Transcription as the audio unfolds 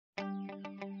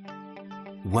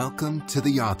Welcome to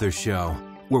The Author Show,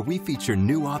 where we feature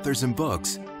new authors and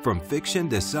books, from fiction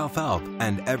to self-help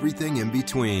and everything in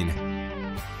between.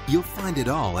 You'll find it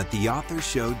all at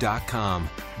theauthorshow.com.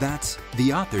 That's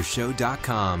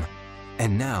theauthorshow.com.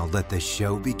 And now let the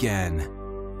show begin.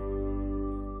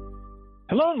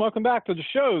 Hello and welcome back to the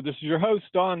show. This is your host,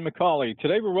 Don McCauley.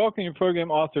 Today we're welcoming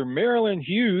program author Marilynn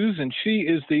Hughes, and she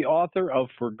is the author of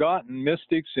Forgotten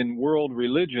Mystics in World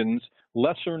Religions,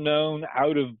 Lesser Known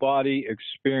Out-of-Body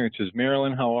Experiences.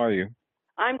 Marilynn, how are you?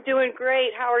 I'm doing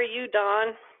great. How are you,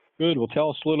 Don? Good. Well, tell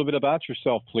us a little bit about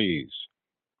yourself, please.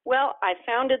 Well, I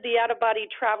founded the Out-of-Body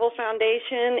Travel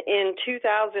Foundation in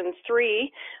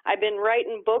 2003. I've been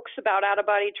writing books about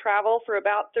out-of-body travel for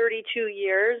about 32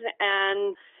 years,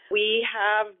 and we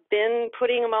have been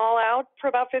putting them all out for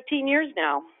about 15 years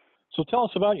now. So tell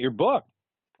us about your book.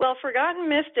 Well, Forgotten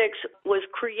Mystics was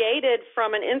created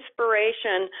from an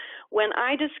inspiration when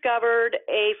I discovered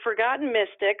a forgotten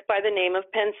mystic by the name of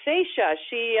Pensatia.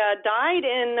 She died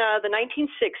in the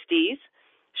 1960s.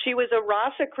 She was a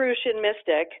Rosicrucian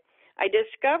mystic. I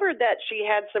discovered that she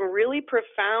had some really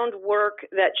profound work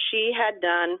that she had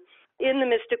done in the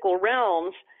mystical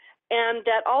realms, and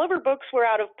that all of her books were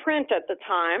out of print at the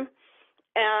time,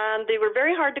 and they were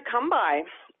very hard to come by.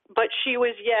 But she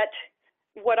was yet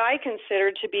what I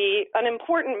considered to be an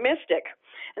important mystic.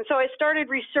 And so I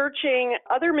started researching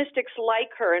other mystics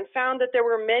like her and found that there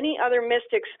were many other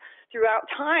mystics throughout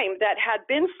time that had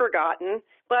been forgotten,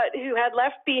 but who had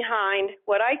left behind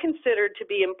what I considered to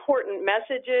be important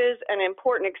messages and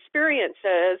important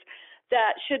experiences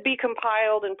that should be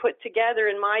compiled and put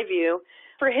together, in my view,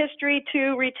 for history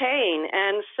to retain.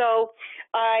 And so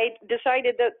I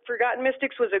decided that Forgotten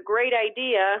Mystics was a great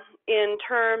idea in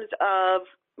terms of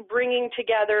bringing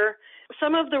together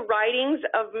some of the writings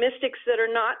of mystics that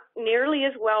are not nearly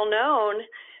as well known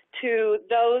to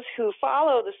those who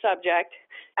follow the subject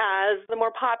as the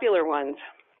more popular ones.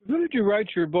 Who did you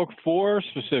write your book for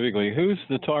specifically? Who's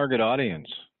the target audience?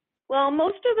 Well,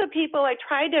 most of the people I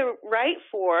tried to write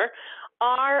for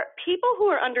are people who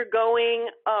are undergoing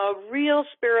a real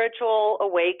spiritual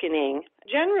awakening.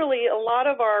 Generally, a lot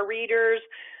of our readers,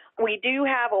 we do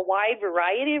have a wide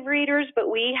variety of readers, but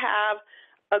we have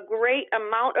a great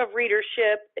amount of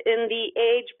readership in the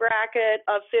age bracket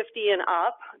of 50 and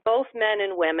up, both men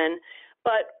and women.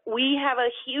 But we have a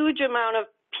huge amount of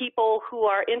people who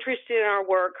are interested in our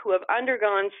work, who have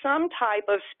undergone some type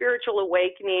of spiritual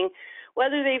awakening,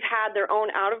 whether they've had their own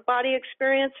out-of-body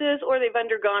experiences or they've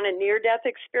undergone a near-death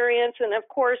experience. And, of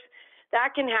course,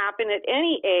 that can happen at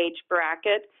any age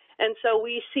bracket, and so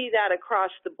we see that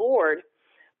across the board.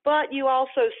 But you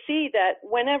also see that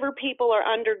whenever people are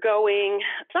undergoing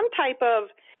some type of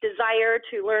desire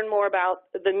to learn more about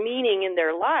the meaning in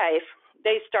their life,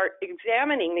 they start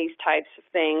examining these types of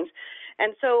things.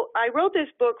 And so I wrote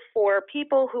this book for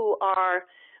people who are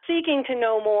seeking to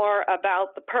know more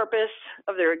about the purpose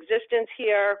of their existence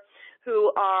here,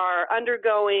 who are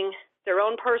undergoing their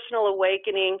own personal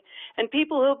awakening, and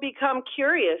people who become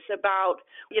curious about,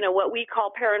 what we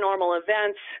call paranormal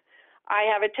events. I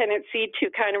have a tendency to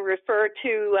kind of refer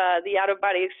to the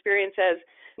out-of-body experience as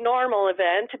normal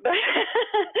event,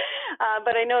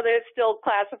 but I know that it's still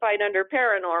classified under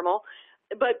paranormal.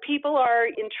 But people are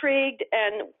intrigued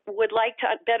and would like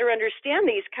to better understand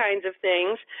these kinds of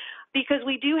things because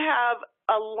we do have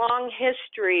a long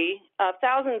history of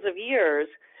thousands of years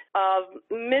of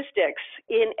mystics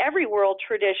in every world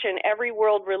tradition, every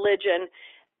world religion,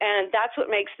 and that's what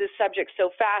makes this subject so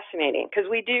fascinating, because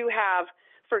we do have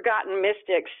forgotten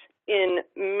mystics in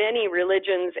many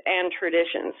religions and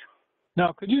traditions.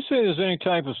 Now, could you say there's any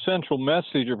type of central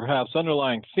message or perhaps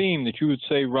underlying theme that you would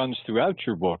say runs throughout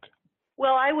your book?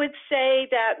 Well, I would say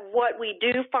that what we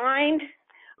do find,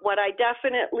 what I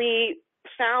definitely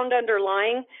found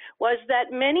underlying, was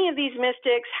that many of these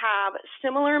mystics have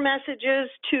similar messages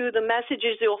to the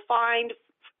messages you'll find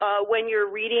when you're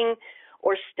reading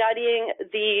or studying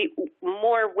the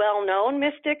more well-known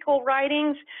mystical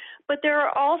writings, but there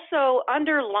are also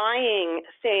underlying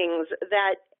things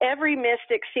that every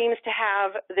mystic seems to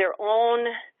have their own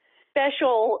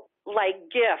special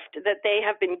gift that they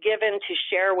have been given to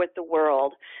share with the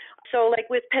world. So like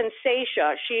with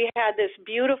Pensatia, she had this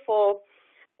beautiful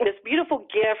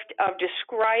gift of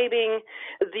describing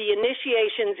the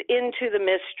initiations into the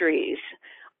mysteries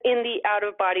in the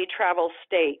out-of-body travel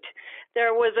state.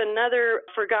 There was another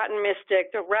forgotten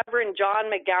mystic, the Reverend John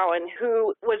McGowan,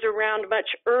 who was around much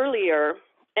earlier,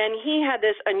 and he had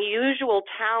this unusual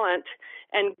talent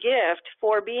and gift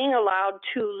for being allowed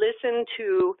to listen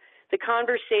to the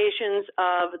conversations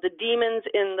of the demons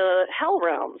in the hell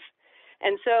realms.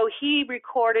 And so he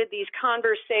recorded these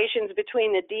conversations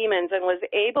between the demons and was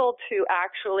able to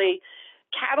actually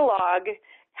catalog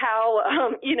how,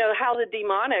 how the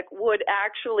demonic would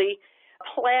actually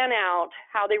plan out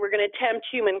how they were going to tempt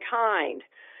humankind.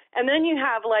 And then you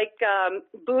have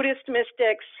Buddhist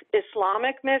mystics,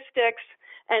 Islamic mystics,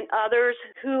 and others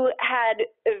who had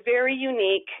very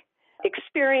unique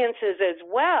experiences as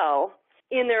well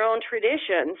in their own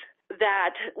traditions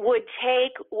that would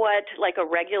take what a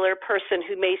regular person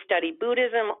who may study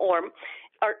Buddhism or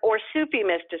Sufi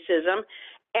mysticism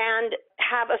and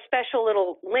have a special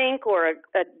little link or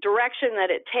a direction that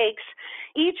it takes.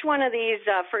 Each one of these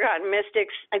forgotten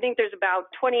mystics, I think there's about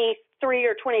 23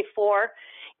 or 24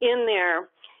 in there.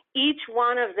 Each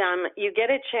one of them, you get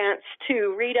a chance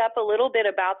to read up a little bit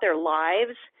about their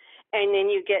lives, and then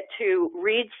you get to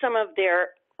read some of their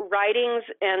writings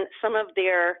and some of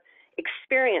their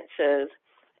experiences.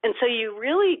 And so you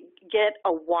really get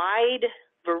a wide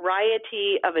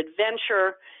variety of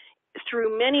adventure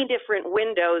through many different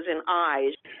windows and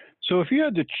eyes. So if you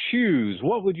had to choose,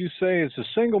 what would you say is the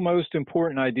single most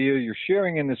important idea you're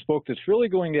sharing in this book that's really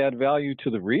going to add value to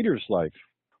the reader's life?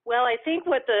 Well, I think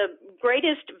what the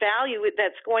greatest value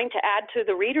that's going to add to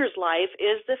the reader's life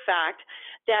is the fact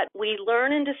that we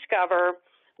learn and discover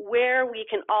where we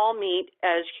can all meet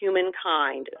as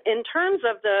humankind in terms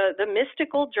of the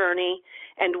mystical journey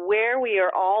and where we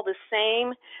are all the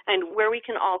same and where we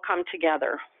can all come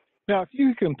together. Now, if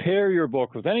you compare your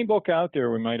book with any book out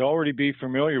there we might already be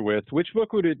familiar with, which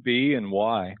book would it be and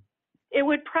why? It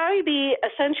would probably be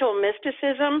Essential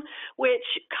Mysticism, which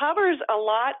covers a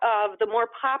lot of the more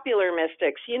popular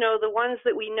mystics, the ones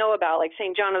that we know about, like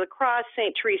St. John of the Cross,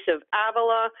 St. Teresa of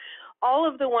Avila, all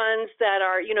of the ones that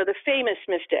are, the famous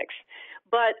mystics.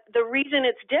 But the reason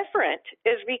it's different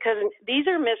is because these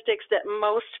are mystics that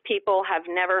most people have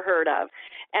never heard of.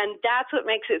 And that's what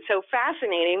makes it so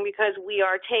fascinating, because we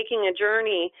are taking a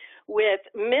journey with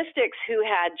mystics who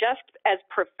had just as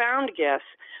profound gifts,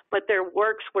 but their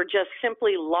works were just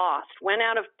simply lost, went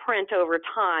out of print over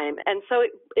time. And so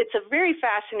it's a very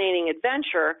fascinating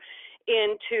adventure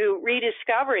into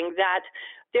rediscovering that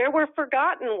there were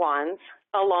forgotten ones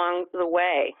along the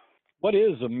way. What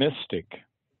is a mystic?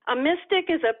 A mystic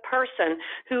is a person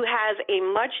who has a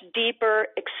much deeper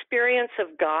experience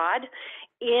of God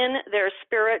in their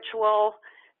spiritual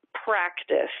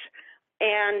practice.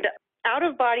 And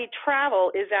out-of-body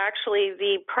travel is actually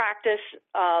the practice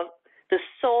of the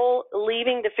soul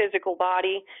leaving the physical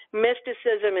body.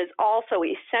 Mysticism is also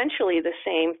essentially the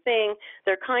same thing.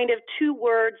 They're kind of two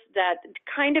words that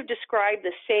kind of describe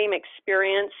the same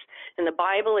experience. In the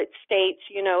Bible, it states,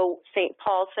 St.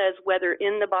 Paul says, whether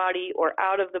in the body or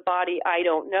out of the body, I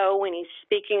don't know, when he's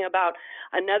speaking about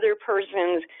another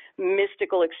person's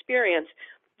mystical experience.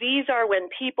 These are when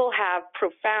people have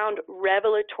profound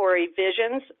revelatory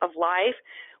visions of life,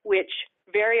 which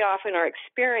very often are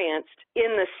experienced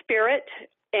in the spirit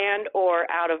and or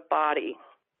out of body.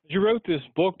 As you wrote this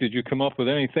book, did you come up with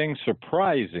anything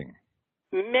surprising?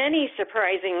 Many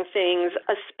surprising things,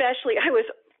 especially I was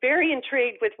very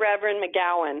intrigued with Reverend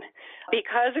McGowan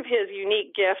because of his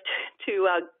unique gift to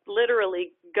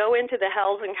literally go into the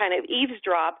hells and kind of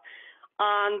eavesdrop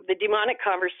on the demonic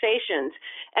conversations.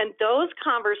 And those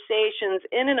conversations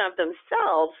in and of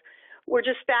themselves were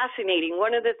just fascinating.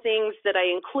 One of the things that I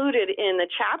included in the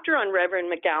chapter on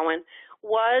Reverend McGowan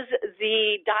was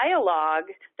the dialogue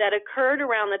that occurred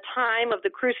around the time of the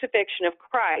crucifixion of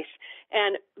Christ.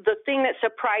 And the thing that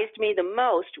surprised me the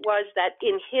most was that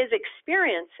in his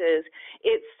experiences,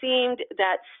 it seemed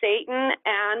that Satan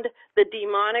and the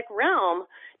demonic realm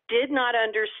did not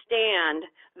understand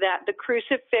that the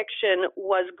crucifixion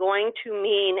was going to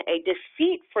mean a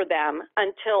defeat for them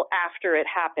until after it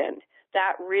happened.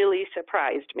 That really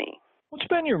surprised me. What's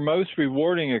been your most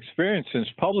rewarding experience since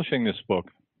publishing this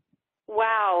book?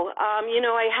 Wow.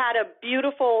 I had a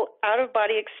beautiful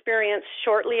out-of-body experience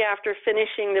shortly after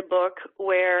finishing the book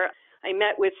where I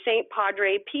met with St.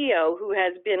 Padre Pio, who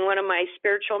has been one of my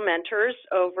spiritual mentors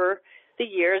over the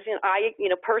years. And I,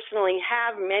 personally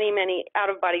have many, many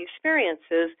out-of-body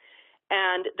experiences.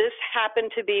 And this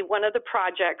happened to be one of the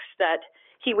projects that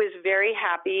he was very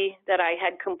happy that I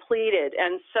had completed.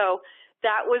 And so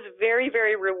that was very,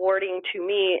 very rewarding to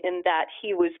me in that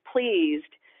he was pleased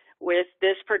with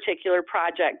this particular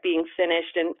project being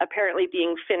finished and apparently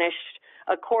being finished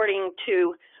according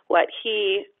to what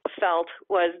he felt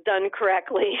was done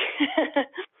correctly.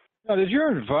 Now, does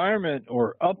your environment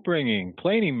or upbringing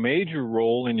play any major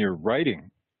role in your writing?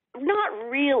 Not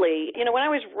really. When I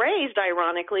was raised,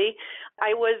 ironically,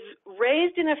 I was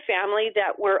raised in a family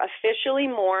that were officially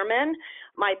Mormon.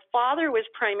 My father was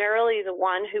primarily the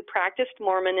one who practiced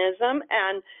Mormonism,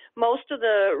 and most of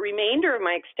the remainder of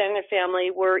my extended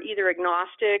family were either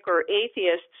agnostic or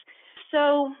atheists.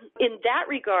 So in that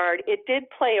regard, it did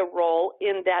play a role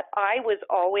in that I was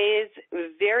always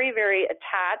very, very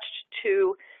attached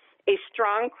to a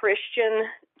strong Christian,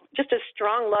 just a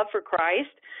strong love for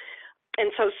Christ. And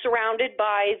so surrounded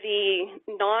by the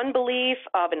non-belief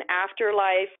of an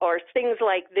afterlife or things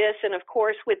like this, and of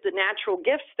course with the natural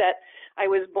gifts that I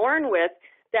was born with,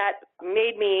 that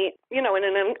made me, in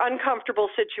an uncomfortable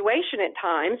situation at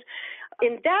times.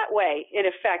 In that way, it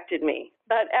affected me.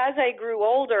 But as I grew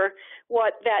older,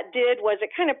 what that did was it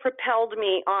kind of propelled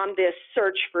me on this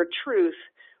search for truth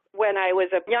when I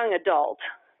was a young adult.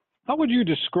 How would you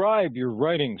describe your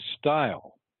writing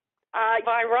style? I've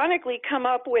ironically come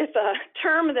up with a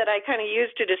term that I kind of use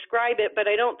to describe it, but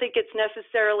I don't think it's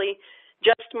necessarily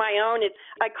just my own.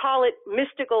 I call it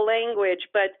mystical language,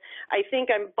 but I think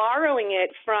I'm borrowing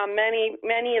it from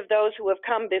many of those who have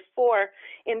come before,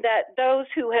 in that those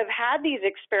who have had these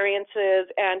experiences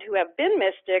and who have been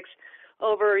mystics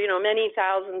over, many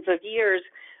thousands of years,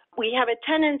 we have a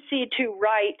tendency to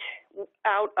write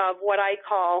out of what I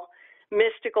call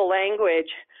mystical language.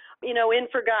 In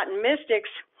Forgotten Mystics,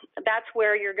 that's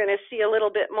where you're going to see a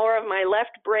little bit more of my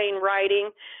left brain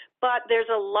writing, but there's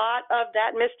a lot of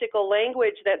that mystical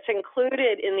language that's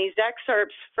included in these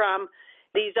excerpts from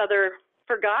these other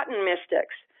forgotten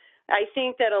mystics. I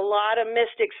think that a lot of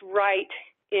mystics write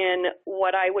in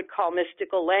what I would call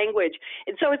mystical language.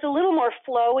 And so it's a little more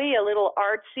flowy, a little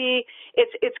artsy.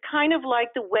 It's kind of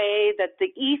like the way that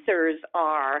the ethers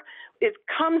are. It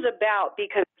comes about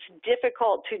because it's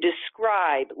difficult to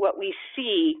describe what we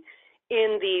see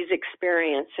in these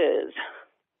experiences.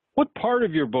 What part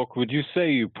of your book would you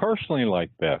say you personally like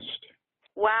best?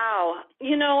 Wow.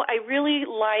 I really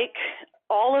like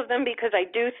all of them because I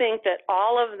do think that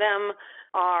all of them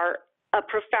are a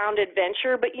profound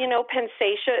adventure. But,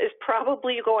 Pensatia is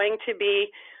probably going to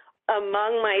be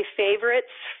among my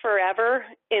favorites forever,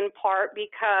 in part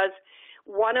because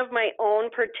one of my own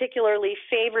particularly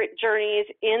favorite journeys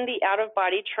in the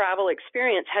out-of-body travel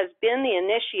experience has been the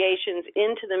initiations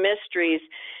into the mysteries.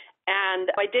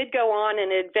 And I did go on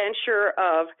an adventure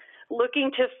of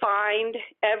looking to find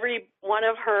every one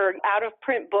of her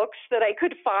out-of-print books that I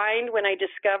could find when I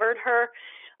discovered her.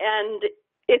 And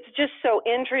it's just so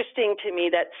interesting to me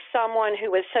that someone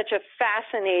who was such a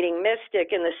fascinating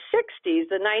mystic in the 60s,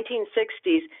 the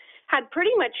 1960s, had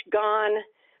pretty much gone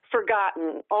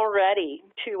forgotten already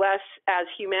to us as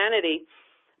humanity.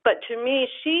 But to me,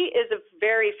 she is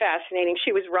very fascinating.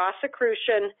 She was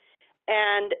Rosicrucian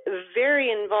and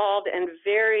very involved and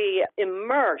very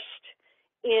immersed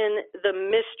in the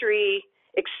mystery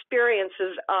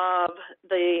experiences of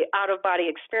the out-of-body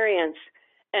experience.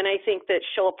 And I think that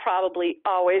she'll probably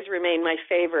always remain my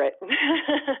favorite.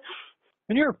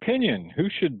 In your opinion, who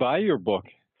should buy your book?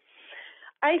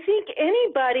 I think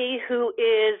anybody who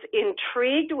is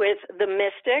intrigued with the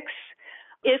mystics,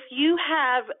 if you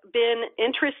have been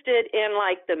interested in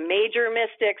the major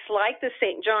mystics, like the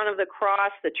St. John of the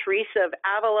Cross, the Teresa of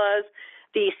Avila's,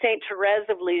 the St. Therese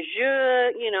of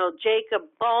Lisieux, Jacob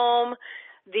Boehme,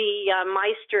 the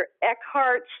Meister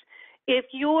Eckharts, if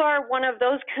you are one of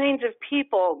those kinds of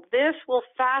people, this will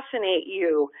fascinate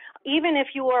you. Even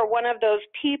if you are one of those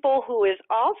people who is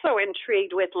also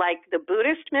intrigued with the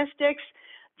Buddhist mystics,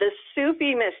 the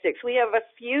Sufi mystics. We have a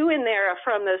few in there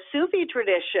from the Sufi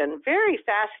tradition, very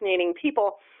fascinating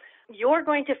people. You're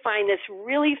going to find this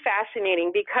really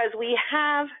fascinating because we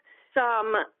have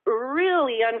some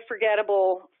really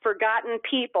unforgettable, forgotten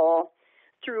people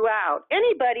throughout.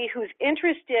 Anybody who's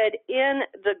interested in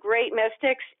the great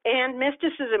mystics and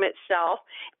mysticism itself,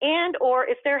 and or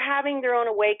if they're having their own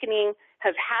awakening,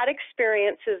 have had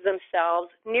experiences themselves,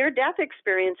 near-death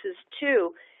experiences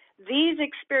too, these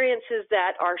experiences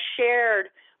that are shared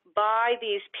by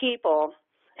these people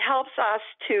helps us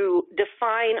to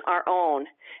define our own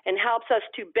and helps us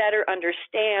to better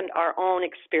understand our own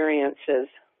experiences.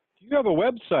 You have a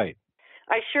website.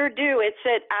 I sure do. It's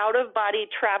at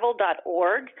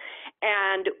outofbodytravel.org,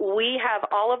 and we have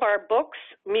all of our books.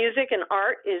 Music and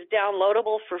art is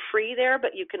downloadable for free there,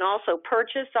 but you can also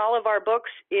purchase all of our books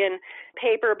in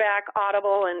paperback,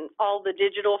 Audible, and all the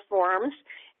digital forms.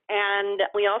 And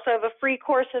we also have a free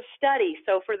course of study.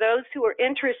 So for those who are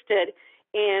interested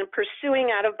in pursuing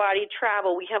out-of-body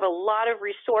travel, we have a lot of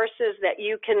resources that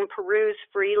you can peruse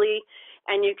freely,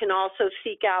 and you can also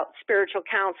seek out spiritual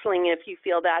counseling if you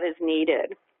feel that is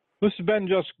needed. This has been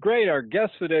just great. Our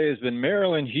guest today has been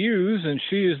Marilynn Hughes, and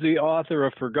she is the author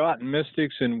of Forgotten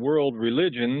Mystics in World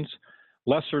Religions,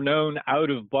 lesser-known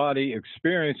out-of-body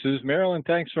experiences. Marilynn,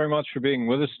 thanks very much for being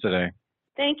with us today.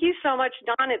 Thank you so much,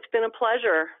 Don. It's been a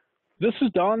pleasure. This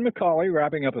is Don McCauley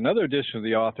wrapping up another edition of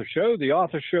The Author Show. The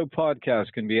Author Show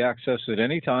podcast can be accessed at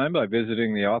any time by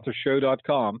visiting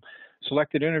theauthorshow.com.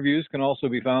 Selected interviews can also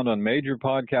be found on major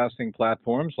podcasting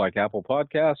platforms like Apple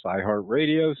Podcasts,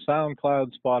 iHeartRadio,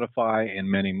 SoundCloud, Spotify, and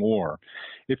many more.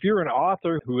 If you're an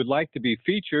author who would like to be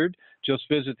featured, just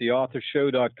visit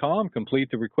theauthorshow.com, complete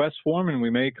the request form, and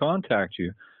we may contact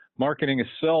you. Marketing is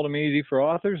seldom easy for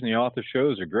authors, and the Author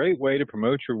Show is a great way to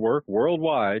promote your work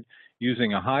worldwide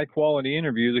using a high-quality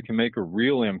interview that can make a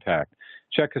real impact.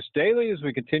 Check us daily as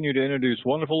we continue to introduce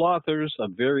wonderful authors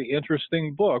of very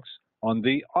interesting books on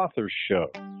The Author Show.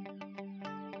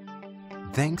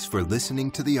 Thanks for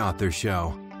listening to The Author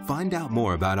Show. Find out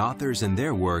more about authors and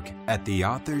their work at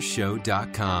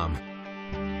theauthorshow.com.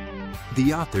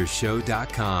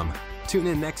 Theauthorshow.com. Tune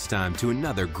in next time to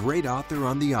another great author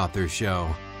on The Author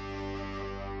Show.